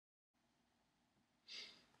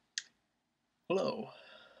Hello.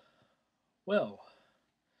 Well,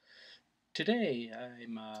 today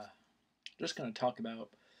I'm just going to talk about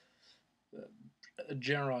uh, a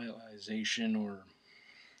generalization or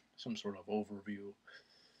some sort of overview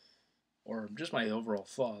or just my overall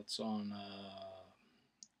thoughts on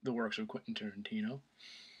the works of Quentin Tarantino.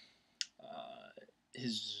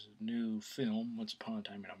 His new film, Once Upon a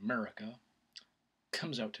Time in America,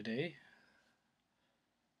 comes out today,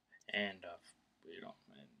 and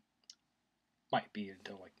and might be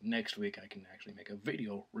until like next week I can actually make a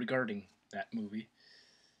video regarding that movie.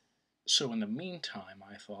 So in the meantime,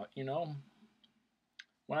 I thought, why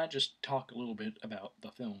not just talk a little bit about the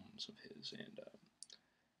films of his? And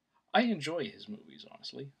I enjoy his movies,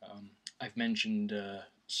 honestly. I've mentioned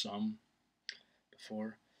some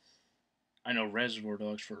before. I know Reservoir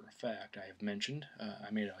Dogs for a fact I have mentioned. I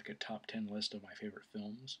made like a top 10 list of my favorite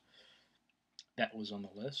films. That was on the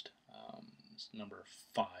list. It's number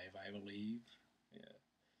 5, I believe. Yeah.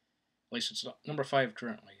 At least it's number 5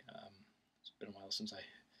 currently. It's been a while since I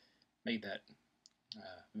made that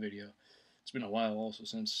video. It's been a while also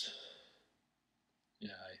since, I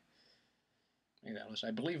made that list.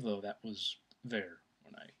 I believe, though, that was there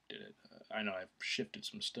when I did it. I know I've shifted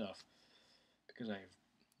some stuff because I've,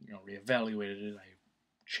 reevaluated it. I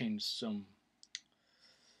changed some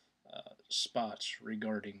spots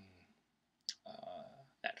regarding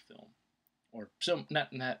that film, or some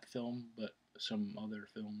not in that film, but some other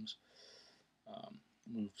films.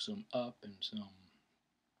 Moved some up and some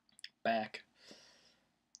back,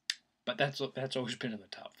 but that's always been in the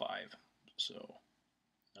top 5. So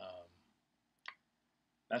um,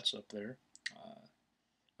 that's up there.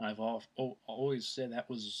 I've always said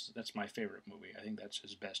that's my favorite movie. I think that's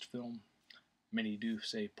his best film. Many do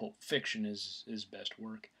say Pulp Fiction is his best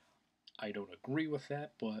work. I don't agree with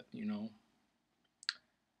that, but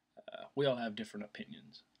we all have different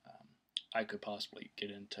opinions. I could possibly get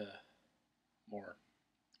into more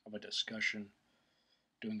of a discussion,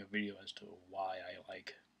 doing a video as to why I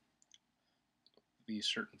like these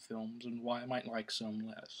certain films and why I might like some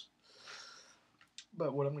less.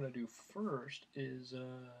 But what I'm going to do first is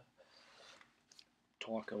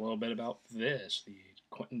talk a little bit about the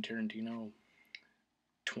Quentin Tarantino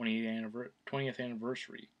 20th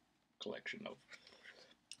anniversary collection of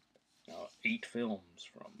 8 films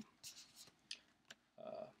from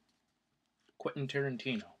Quentin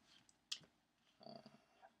Tarantino.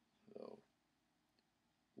 So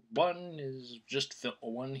one is just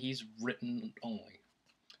one he's written only.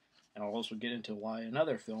 And I'll also get into why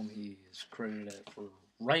another film he is credited for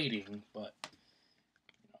writing, but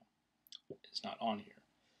it's not on here.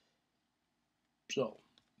 So,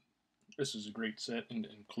 this is a great set and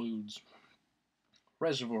includes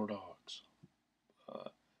Reservoir Dogs,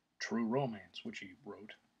 True Romance, which he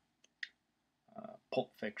wrote,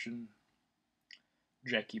 Pulp Fiction,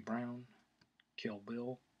 Jackie Brown, Kill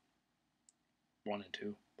Bill, 1 and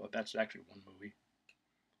 2, but that's actually one movie.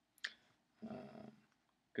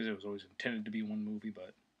 Because it was always intended to be one movie,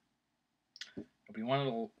 but nobody wanted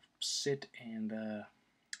to sit and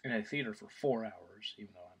in a theater for 4 hours,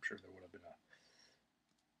 even though I'm sure there would have been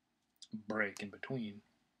a break in between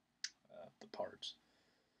the parts.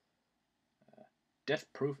 Death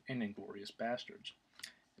Proof and Inglourious Bastards.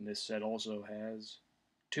 And this set also has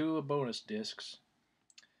 2 bonus discs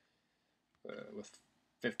with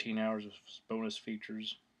 15 hours of bonus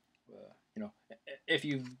features. If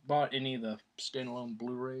you've bought any of the standalone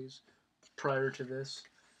Blu-rays prior to this,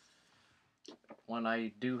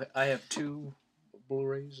 I have 2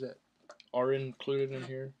 Blu-rays that are included in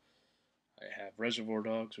here. I have Reservoir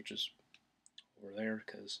Dogs, which is over there,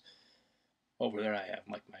 because over there I have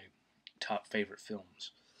like my top favorite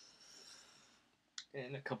films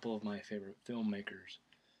and a couple of my favorite filmmakers,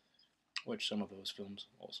 which some of those films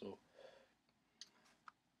also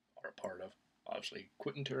are a part of. Obviously,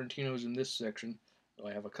 Quentin Tarantino's in this section, so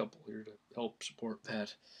I have a couple here to help support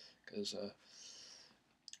that, because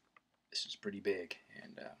this is pretty big,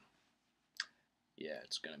 and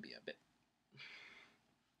it's going to be a bit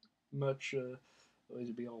much,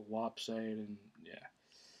 always be all lopsided, and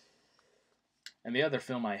And the other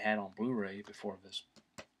film I had on Blu-ray before this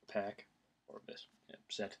pack, or this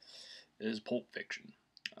set, is Pulp Fiction.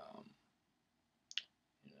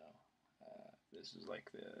 This is like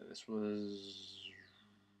this was,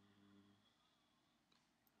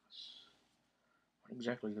 when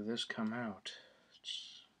exactly did this come out?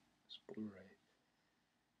 It's Blu-ray.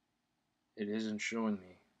 It isn't showing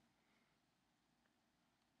me.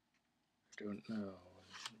 I don't know.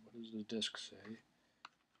 What does the disc say?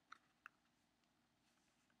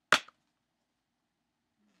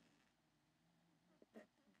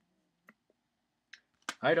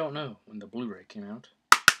 I don't know when the Blu-ray came out,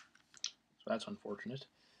 so that's unfortunate.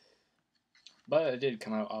 But it did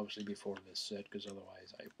come out obviously before this set, because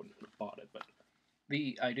otherwise I wouldn't have bought it. But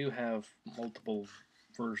I do have multiple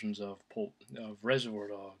versions of Reservoir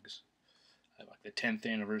Dogs. I have like the 10th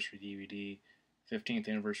anniversary DVD, 15th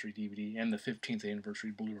anniversary DVD, and the 15th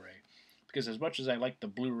anniversary Blu-ray. Because as much as I like the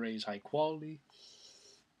Blu-ray's high quality,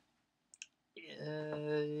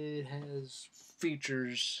 it has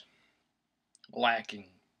features lacking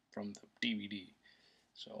from the DVD.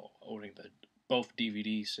 So owning both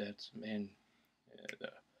DVD sets and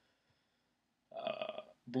the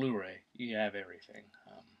Blu-ray, you have everything.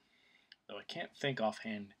 Though I can't think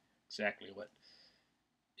offhand exactly what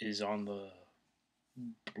is on the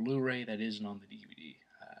Blu-ray that isn't on the DVD.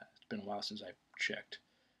 It's been a while since I've checked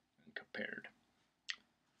and compared.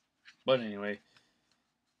 But anyway,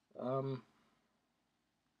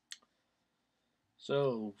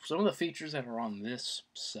 so some of the features that are on this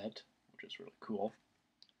set, which is really cool,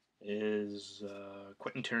 is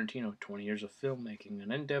Quentin Tarantino, 20 years of filmmaking,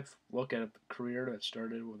 an in-depth look at a career that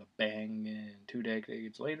started with a bang and 2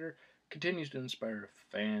 decades later continues to inspire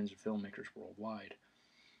fans and filmmakers worldwide.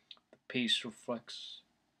 The piece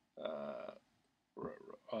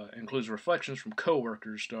includes reflections from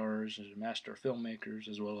co-workers, stars, and master filmmakers,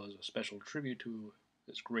 as well as a special tribute to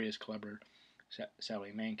his greatest collaborator,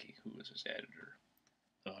 Sally Mankey, who was his editor.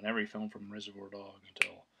 On every film from Reservoir Dogs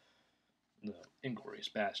until the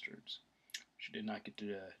Inglourious Bastards. She did not get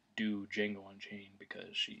to do Django Unchained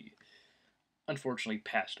because she unfortunately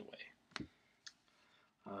passed away.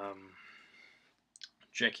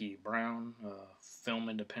 Jackie Brown, film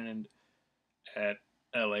independent at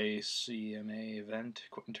LACMA event.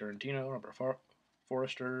 Quentin Tarantino, Robert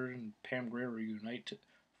Forrester, and Pam Grier reunite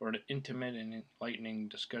for an intimate and enlightening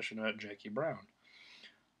discussion about Jackie Brown.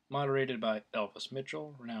 Moderated by Elvis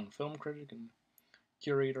Mitchell, renowned film critic and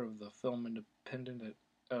curator of the Film Independent at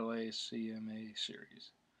LACMA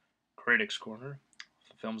series. Critics Corner,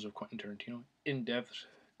 the films of Quentin Tarantino, in-depth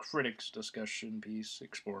critics discussion piece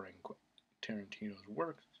exploring Tarantino's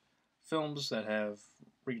works, films that have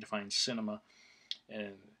redefined cinema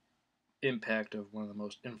and impact of one of the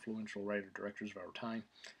most influential writer-directors of our time,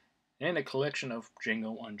 and a collection of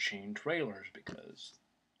Django Unchained trailers, because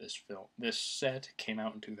this set came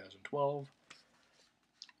out in 2012,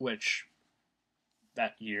 which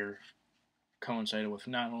that year coincided with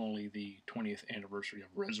not only the 20th anniversary of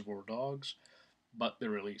Reservoir Dogs, but the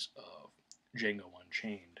release of Django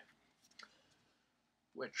Unchained,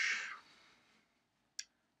 which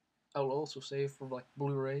I will also say for like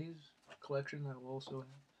Blu-rays collection, I will also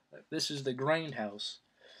have. This is the Grindhouse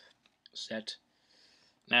set.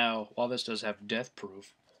 Now, while this does have death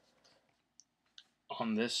proof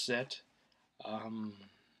on this set,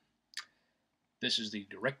 this is the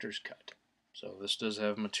director's cut. So this does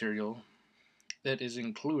have material that is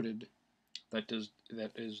included that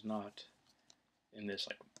is not in this.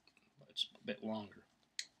 Like, it's a bit longer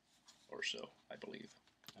or so, I believe.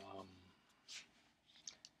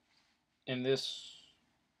 And this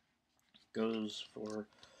goes for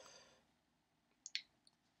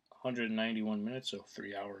 191 minutes, so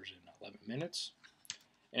 3 hours and 11 minutes.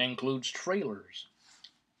 It includes trailers.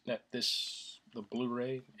 The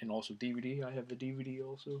Blu-ray and also DVD. I have the DVD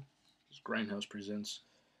also. This Grindhouse Presents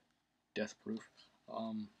Death Proof.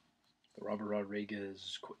 The Robert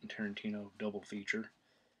Rodriguez Quentin Tarantino double feature.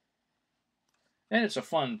 And it's a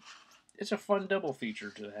fun double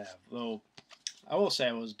feature to have. Though I will say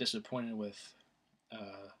I was disappointed with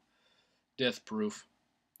Death Proof.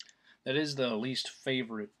 That is the least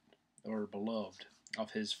favorite or beloved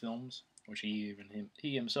of his films, which he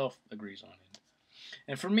himself agrees on.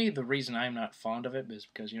 And for me, the reason I'm not fond of it is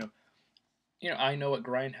because I know what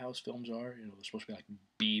Grindhouse films are. They're supposed to be like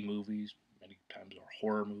B movies. Many times they're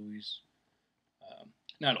horror movies.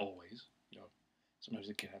 Not always. Sometimes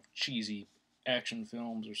they can have cheesy action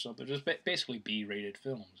films or something. Just basically B-rated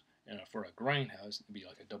films. For a Grindhouse, it'd be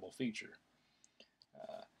like a double feature.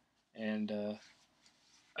 And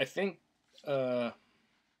I think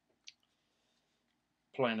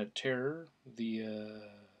Planet Terror, the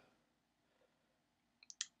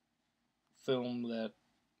film that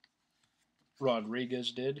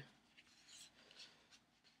Rodriguez did.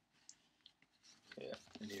 Yeah,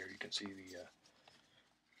 and here you can see the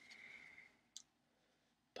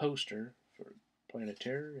poster for Planet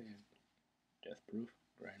Terror and Death Proof,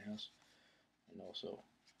 Grindhouse, and also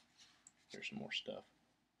there's some more stuff,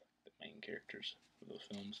 the main characters for those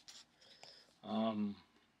films.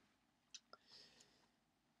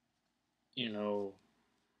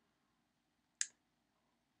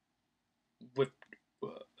 With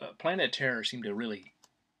Planet Terror seemed to really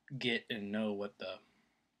get and know what the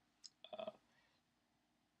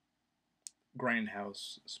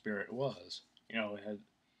grindhouse spirit was.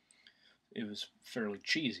 It was fairly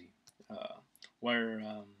cheesy. Where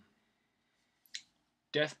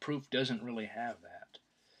Death Proof doesn't really have that.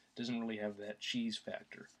 Doesn't really have that cheese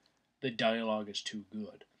factor. The dialogue is too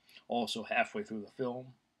good. Also, halfway through the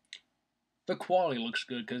film, the quality looks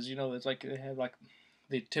good because it's like they have like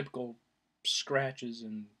the typical scratches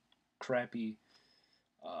and crappy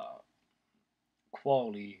uh,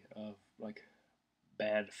 quality of like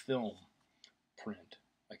bad film print,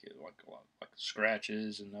 like a lot like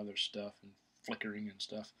scratches and other stuff and flickering and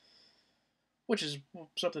stuff, which is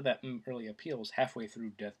something that really appeals halfway through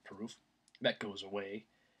Death Proof. That goes away,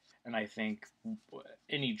 and I think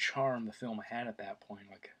any charm the film had at that point,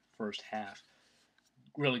 like first half,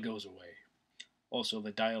 really goes away. Also,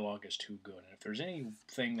 the dialogue is too good, and if there's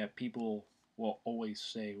anything that people will always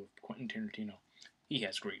say with Quentin Tarantino, he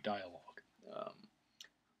has great dialogue.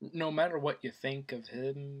 No matter what you think of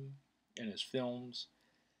him and his films,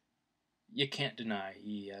 you can't deny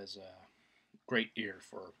he has a great ear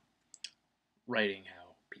for writing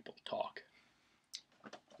how people talk.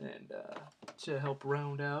 And to help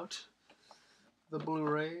round out the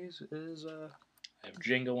Blu-rays is I have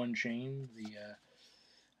Django Unchained.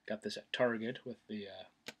 Got this at Target with the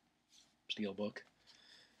steelbook,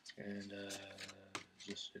 and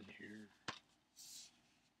just in here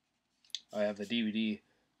I have the DVD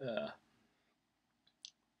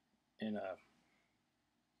in a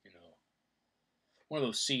one of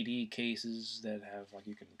those CD cases that have like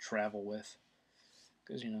you can travel with,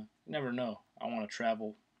 because you never know. I want to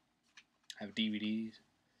travel, have DVDs.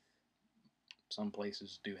 Some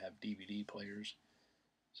places do have DVD players,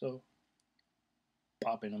 so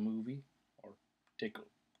pop in a movie or take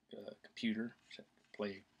a computer,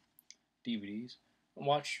 play DVDs, and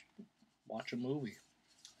watch a movie.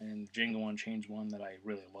 And Django Unchained one that I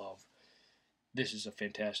really love. This is a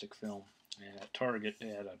fantastic film. And at Target, they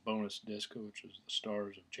had a bonus disc, which was the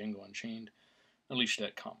stars of Django Unchained, unleashed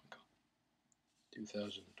at Comic Con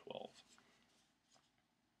 2012.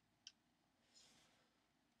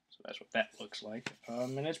 So that's what that looks like,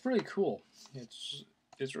 and it's pretty cool.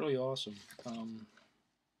 It's really awesome.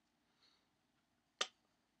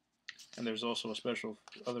 And there's also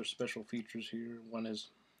other special features here. One is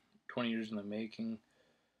 20 years in the making,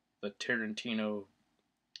 the Tarantino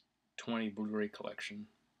 20 Blu-ray collection,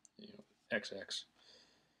 XX.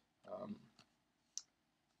 Um,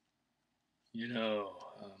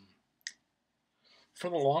 for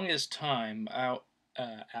the longest time,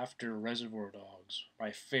 after Reservoir Dogs,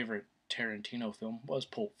 my favorite Tarantino film was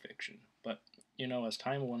Pulp Fiction. But as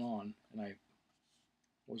time went on, and I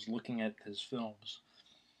was looking at his films,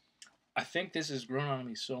 I think this has grown on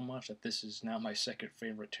me so much that this is now my second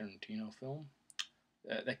favorite Tarantino film.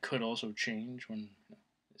 That could also change when I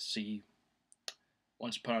see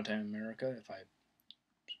Once Upon a Time in America, if I've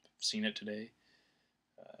seen it today,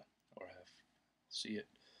 or have see it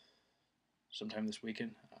sometime this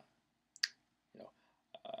weekend.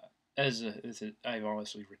 I'm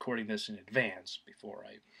honestly recording this in advance before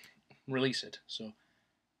I release it, so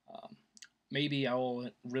maybe I will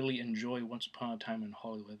really enjoy Once Upon a Time in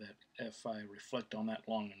Hollywood that if I reflect on that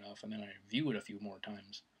long enough and then I view it a few more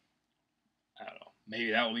times. I don't know.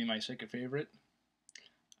 Maybe that will be my second favorite.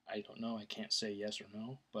 I don't know. I can't say yes or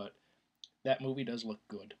no, but that movie does look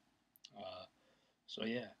good. So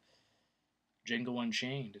yeah, Django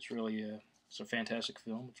Unchained. It's a fantastic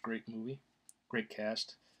film. It's a great movie, great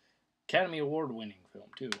cast, Academy Award winning film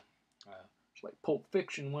too. It's like Pulp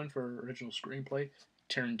Fiction won for original screenplay.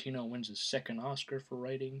 Tarantino wins his second Oscar for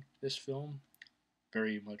writing this film,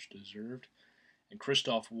 very much deserved. And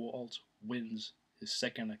Christoph Waltz wins his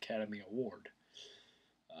second Academy Award.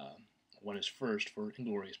 Won his first for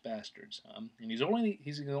Inglourious Basterds. And he's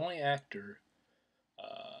the only actor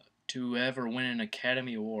to ever win an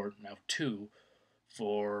Academy Award, now two,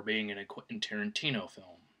 for being in a Quentin Tarantino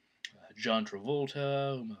film. John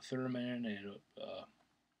Travolta, Uma Thurman, and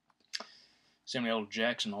Samuel L.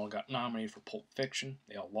 Jackson all got nominated for Pulp Fiction.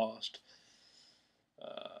 They all lost.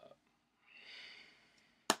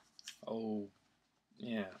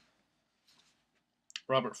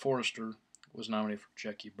 Robert Forster was nominated for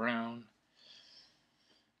Jackie Brown.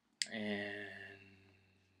 And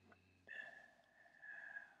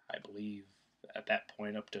I believe at that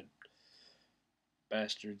point up to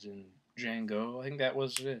Bastards and Django. I think that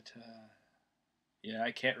was it.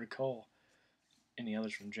 I can't recall any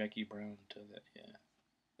others from Jackie Brown to that. Yeah,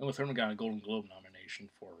 and with Thurman got a Golden Globe nomination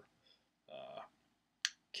for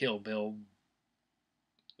Kill Bill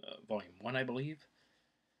Volume 1, I believe,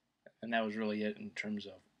 and that was really it in terms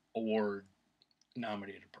of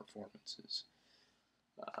award-nominated performances.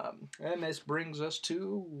 And this brings us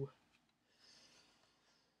to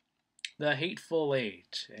The Hateful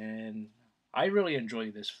Eight, and I really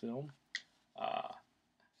enjoy this film. Uh,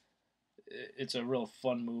 it's a real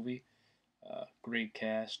fun movie. Great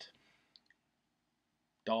cast.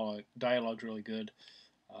 Dialogue's really good.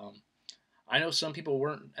 Um, I know some people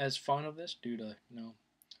weren't as fond of this due to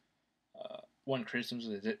one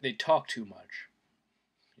criticism is that they talk too much.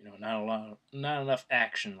 Not enough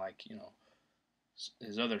action like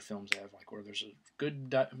his other films have, like where there's a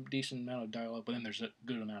decent amount of dialogue, but then there's a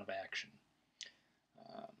good amount of action.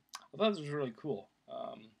 I thought this was really cool.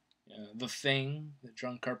 The Thing, the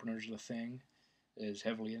John Carpenter's The Thing, is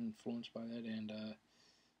heavily influenced by that, and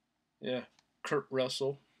yeah, Kurt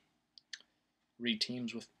Russell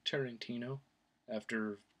reteams with Tarantino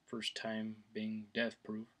after first time being death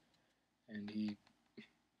proof, and he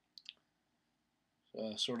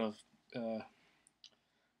sort of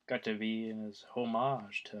got to be in his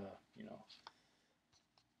homage to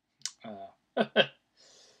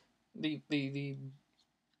the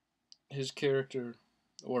his character,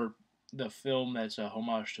 or the film that's a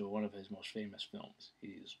homage to one of his most famous films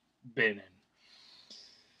he's been in.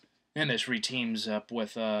 And this reteams up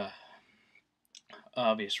with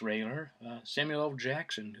obvious regular Samuel L.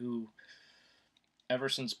 Jackson, who ever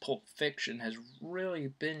since Pulp Fiction has really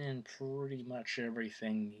been in pretty much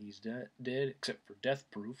everything he's did except for Death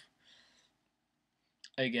Proof.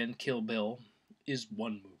 Again, Kill Bill is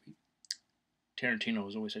one movie. Tarantino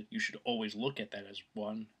has always said you should always look at that as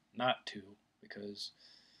one, not two, because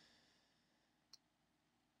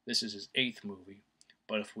this is his 8th movie.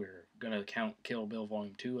 But if we're going to count Kill Bill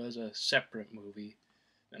Volume 2 as a separate movie,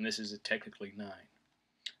 then this is technically 9.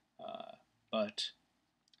 But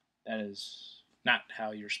that is not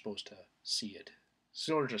how you're supposed to see it.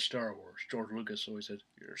 Similar to Star Wars, George Lucas always said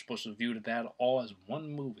you're supposed to view that all as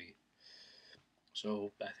one movie.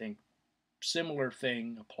 So I think similar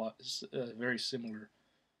thing applies, very similar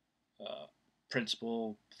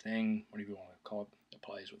principle thing, whatever you want to call it,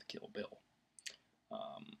 applies with Kill Bill.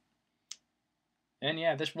 And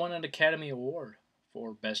yeah, this won an Academy Award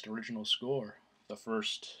for Best Original Score. The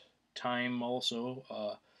first time also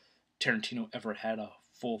Tarantino ever had a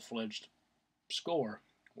full-fledged score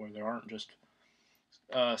where there aren't just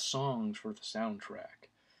songs for the soundtrack.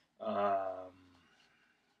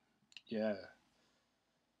 Yeah.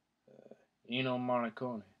 Ennio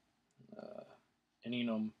Morricone.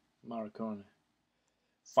 Ennio Morricone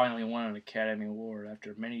finally won an Academy Award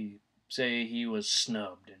after many say he was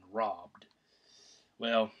snubbed and robbed.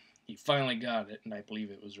 Well, he finally got it, and I believe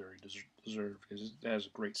it was very deserved because it has a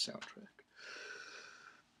great soundtrack.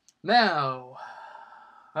 Now,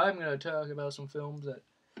 I'm going to talk about some films that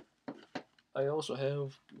I also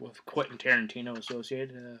have with Quentin Tarantino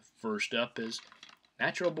associated. First up is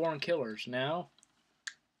Natural Born Killers. Now,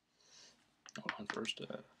 hold on first.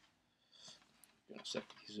 Gonna set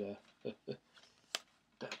these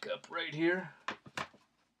back up right here. There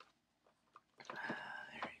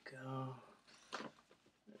you go.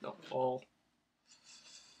 Don't fall.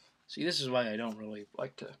 See, this is why I don't really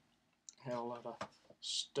like to have a lot of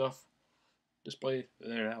stuff displayed.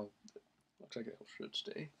 There, looks like it should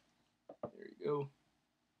stay. There you go.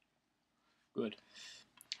 Good.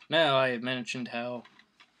 Now, I had mentioned how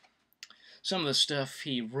some of the stuff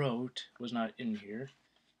he wrote was not in here.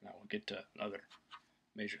 Now, we'll get to another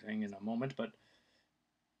major thing in a moment, but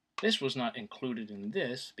this was not included in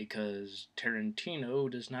this because Tarantino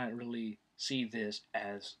does not really see this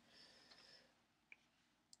as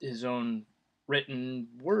his own written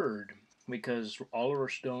word, because Oliver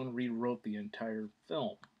Stone rewrote the entire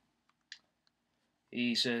film.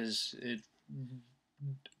 He says it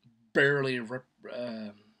barely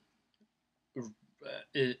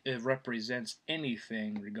it represents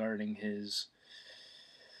anything regarding his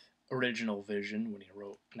original vision when he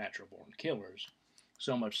wrote Natural Born Killers.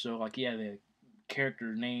 So much so, like, yeah, the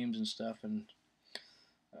character names and stuff, and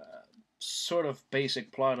sort of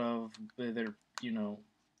basic plot of they're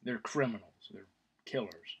criminals, they're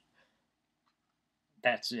killers.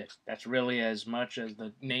 That's it. That's really as much as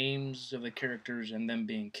the names of the characters and them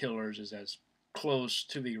being killers is as close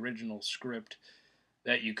to the original script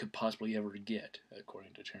that you could possibly ever get,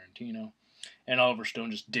 according to Tarantino. And Oliver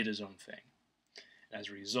Stone just did his own thing. As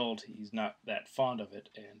a result, he's not that fond of it.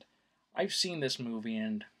 And I've seen this movie,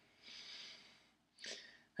 and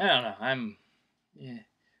I don't know.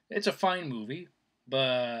 It's a fine movie,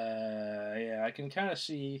 but yeah, I can kind of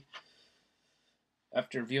see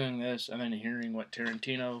after viewing this and then hearing what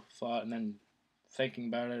Tarantino thought, and then thinking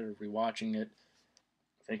about it or rewatching it,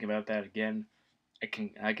 thinking about that again,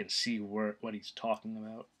 I can see what he's talking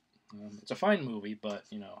about. It's a fine movie, but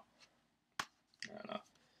I don't know.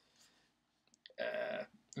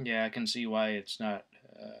 Yeah, I can see why it's not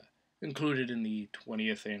included in the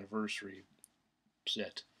 20th anniversary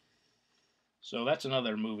set. So that's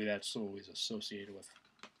another movie that's always associated with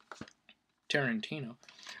Tarantino.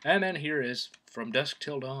 And then here is From Dusk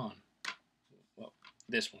Till Dawn. Well,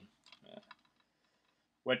 this one,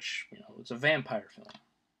 which, it's a vampire film.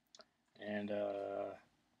 And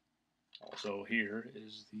also here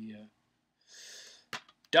is the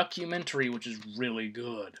documentary, which is really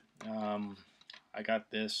good. I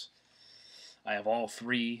got this. I have all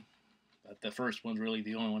three, but the first one's really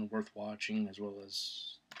the only one worth watching, as well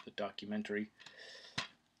as the documentary.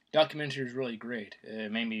 Documentary is really great.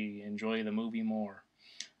 It made me enjoy the movie more.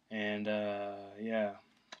 And,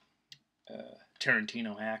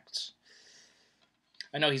 Tarantino acts.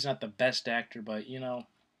 I know he's not the best actor, but, I don't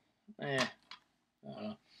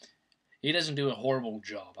know. He doesn't do a horrible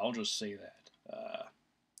job. I'll just say that.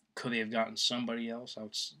 Could they have gotten somebody else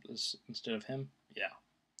instead of him? Yeah.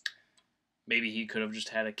 Maybe he could have just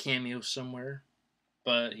had a cameo somewhere,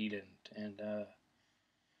 but he didn't. And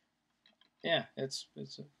it's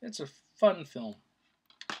a fun film.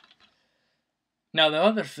 Now the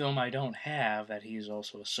other film I don't have that he's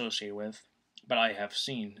also associated with, but I have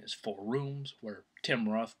seen, is Four Rooms, where Tim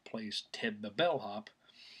Roth plays Ted the bellhop,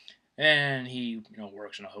 and he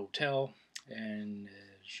works in a hotel, and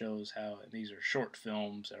it shows how these are short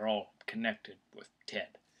films that are all connected with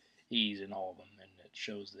Ted. He's in all of them, and it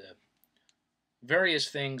shows the various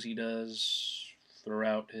things he does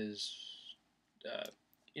throughout his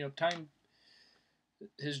time,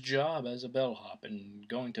 his job as a bellhop, and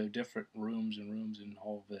going to different rooms and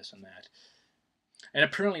all of this and that. And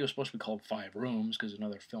apparently it was supposed to be called Five Rooms because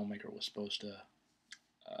another filmmaker was supposed to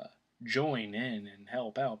join in and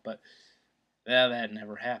help out, but that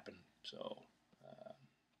never happened. So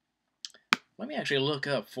let me actually look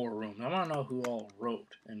up Four Rooms. I want to know who all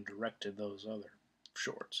wrote and directed those other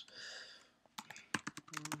shorts.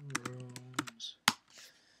 Rooms.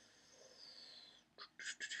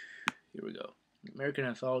 Here we go. American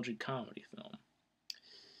anthology comedy film.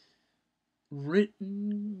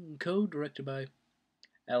 Written, co-directed by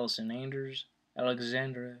Allison Anders,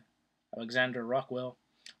 Alexander Rockwell,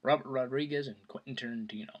 Robert Rodriguez, and Quentin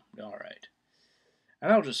Tarantino. Alright.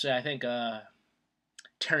 And I'll just say, I think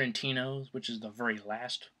Tarantino's, which is the very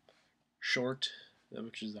last short,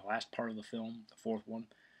 which is the last part of the film, the fourth one,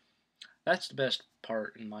 that's the best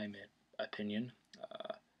part in my opinion.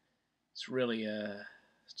 It's really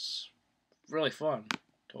fun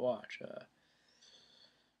to watch.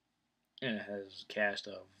 And it has a cast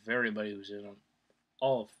of everybody who's in them.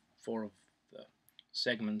 All four of the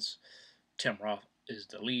segments. Tim Roth is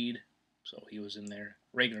the lead, so he was in there.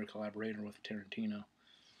 Regular collaborator with Tarantino.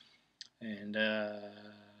 And,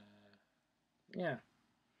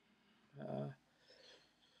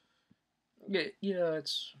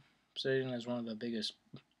 it's sitting as one of the biggest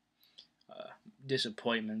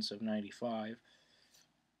disappointments of '95.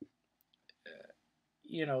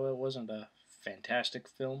 It wasn't a fantastic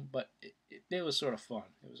film, but it was sort of fun.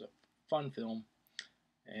 It was a fun film,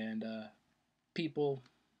 and people,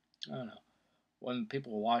 I don't know, when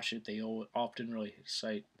people watch it, they often really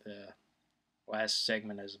cite the last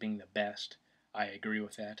segment as being the best. I agree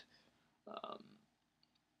with that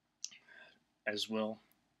as well.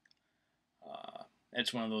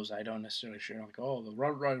 It's one of those I don't necessarily share. Like, oh, the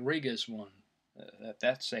Rodriguez one,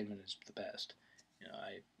 that segment is the best.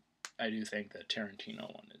 I do think the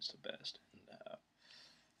Tarantino one is the best. And,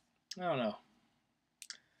 I don't know.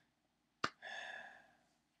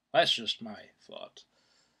 That's just my thought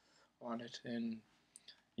on it. And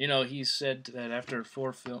he said that after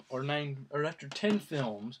after 10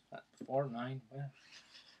 films,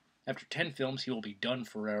 after 10 films, he will be done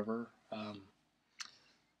forever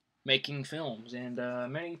making films. And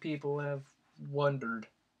many people have wondered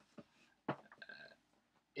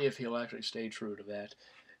if he'll actually stay true to that,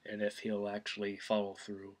 and if he'll actually follow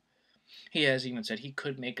through. He has even said he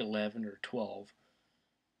could make 11 or 12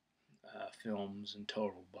 films in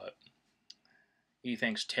total, but he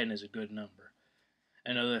thinks 10 is a good number.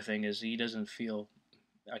 Another thing is he doesn't feel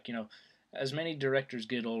like, as many directors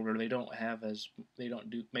get older, they don't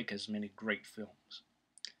make as many great films.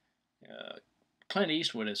 Clint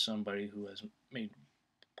Eastwood is somebody who has made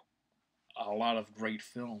a lot of great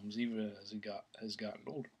films, even as he has gotten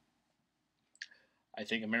older. I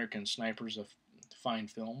think American Sniper is a fine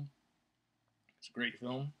film. It's a great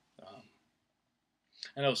film.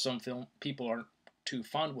 I know some people aren't too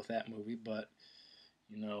fond with that movie, but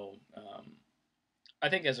I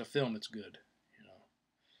think as a film it's good.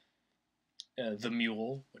 The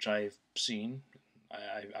Mule, which I've seen,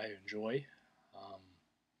 I enjoy.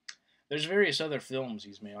 There's various other films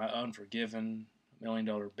he's made. Unforgiven, $1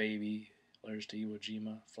 Million Baby, Letters to Iwo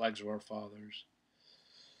Jima, Flags of Our Fathers.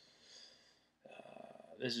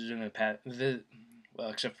 This is in the past. Well,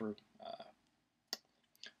 except for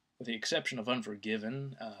with the exception of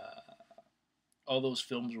Unforgiven, all those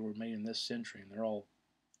films were made in this century, and they're all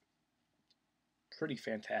pretty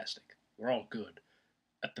fantastic. They're all good,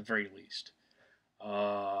 at the very least.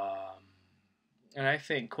 And I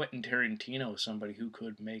think Quentin Tarantino is somebody who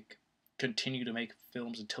could continue to make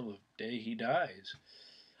films until the day he dies.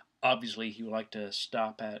 Obviously, he would like to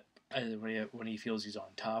stop at when he feels he's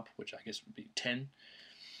on top, which I guess would be 10.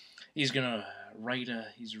 He's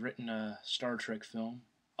written a Star Trek film.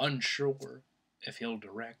 Unsure if he'll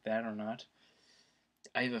direct that or not.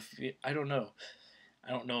 I don't know.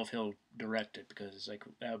 I don't know if he'll direct it because it's like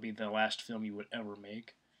that would be the last film he would ever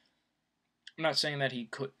make. I'm not saying that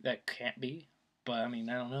that can't be, but I mean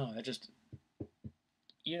I don't know. It just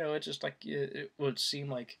it's just like it would seem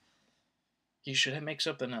like he should make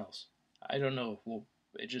something else. I don't know. Well,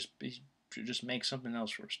 he should just make something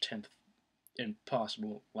else for his 10th and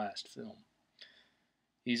possible last film.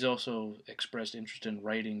 He's also expressed interest in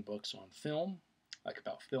writing books on film, like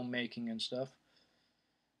about filmmaking and stuff,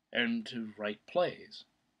 and to write plays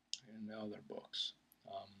and other books.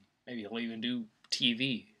 Maybe he'll even do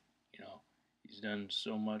TV. He's done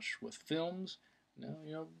so much with films.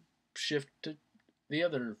 Shift to the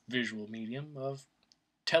other visual medium of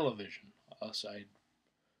television, aside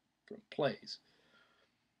from plays.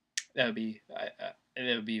 That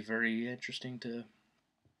would be very interesting to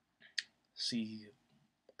see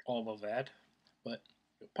all of that. But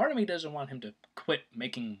part of me doesn't want him to quit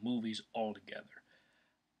making movies altogether.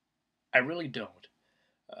 I really don't.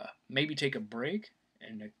 Maybe take a break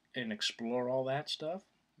and explore all that stuff.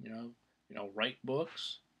 Write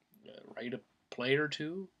books, write a play or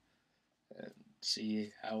two, and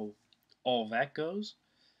see how all that goes.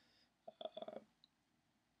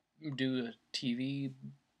 Do a TV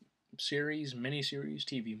series, miniseries,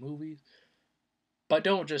 TV movies, but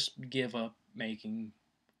don't just give up making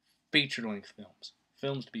feature-length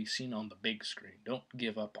films to be seen on the big screen. Don't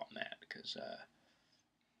give up on that because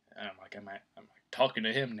I'm talking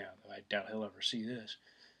to him now. Though I doubt he'll ever see this.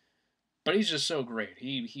 But he's just so great.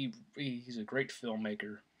 He's a great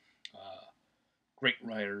filmmaker, great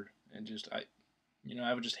writer, and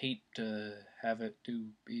I would just hate to have it to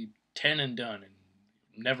be 10 and done and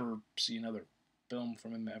never see another film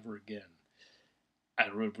from him ever again.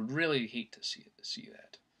 I would really hate to see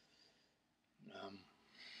that.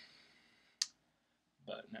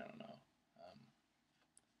 But I don't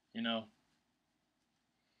know.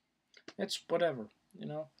 It's whatever.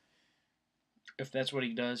 If that's what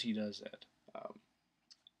he does that.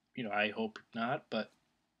 I hope not, but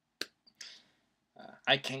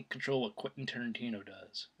I can't control what Quentin Tarantino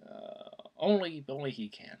does. Only he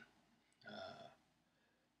can.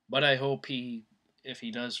 But I hope if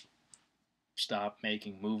he does stop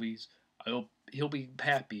making movies, I hope he'll be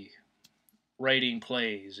happy writing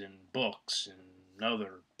plays and books and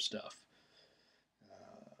other stuff.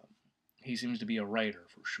 He seems to be a writer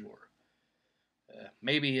for sure.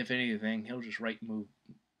 Maybe if anything, he'll just write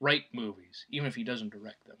movies, even if he doesn't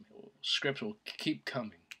direct them. Scripts will keep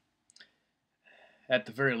coming. At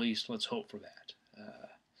the very least, let's hope for that.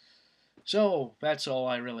 So that's all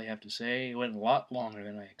I really have to say. It went a lot longer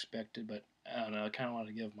than I expected, but I don't know. I kind of want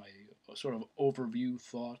to give my sort of overview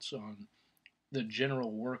thoughts on the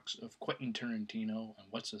general works of Quentin Tarantino and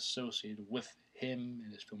what's associated with him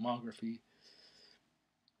and his filmography.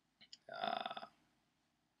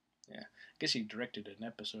 Yeah, I guess he directed an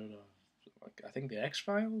episode of, I think, the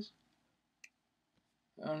X-Files.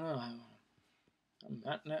 I don't know.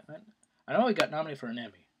 I know he got nominated for an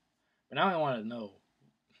Emmy, but now I want to know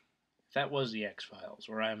if that was the X-Files,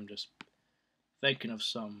 or I'm just thinking of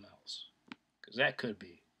something else, because that could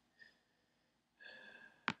be.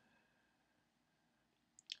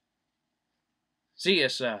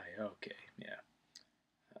 CSI, okay, yeah.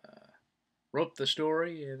 Wrote the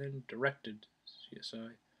story and then directed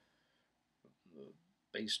CSI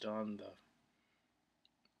based on the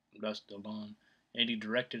Dusk Till Dawn, and he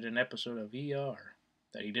directed an episode of ER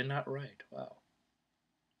that he did not write. Wow.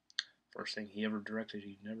 First thing he ever directed,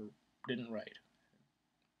 he didn't write.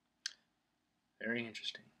 Very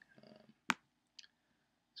interesting.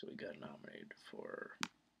 So he got nominated for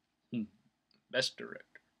Best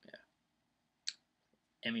Director. Yeah.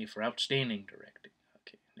 Emmy for Outstanding Directing.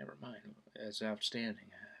 Okay, never mind. As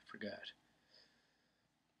outstanding, I forgot.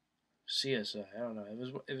 CSI, I don't know.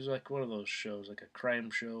 It was like one of those shows, like a crime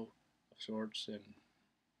show of sorts, and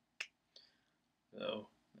though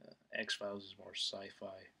X-Files is more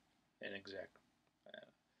sci-fi and exact.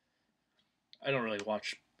 I don't really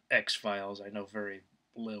watch X-Files. I know very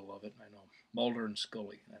little of it. I know Mulder and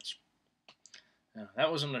Scully.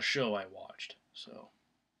 That wasn't a show I watched. So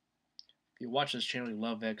if you watch this channel, you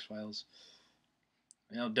love X-Files,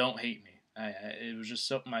 don't hate me. It was just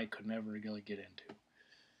something I could never really get into.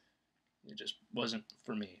 It just wasn't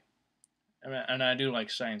for me. I mean, and I do like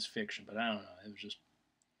science fiction, but I don't know. It was just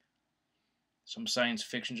some science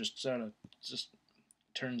fiction just sort of just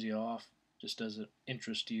turns you off, just doesn't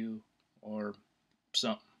interest you, or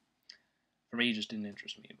something. For me, it just didn't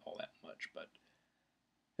interest me all that much. But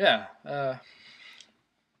yeah,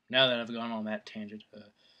 now that I've gone on that tangent,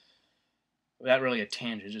 not really a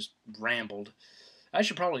tangent, just rambled. I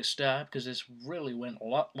should probably stop because this really went a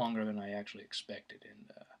lot longer than I actually expected, and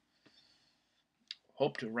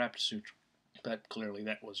hope to wrap soon. But clearly,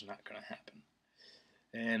 that was not going to happen.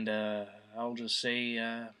 And I'll just say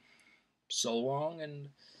so long, and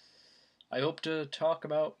I hope to talk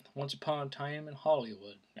about Once Upon a Time in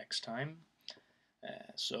Hollywood next time.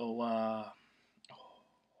 So,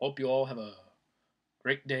 hope you all have a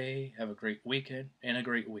great day, have a great weekend, and a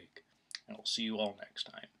great week. And I'll see you all next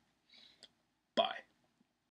time.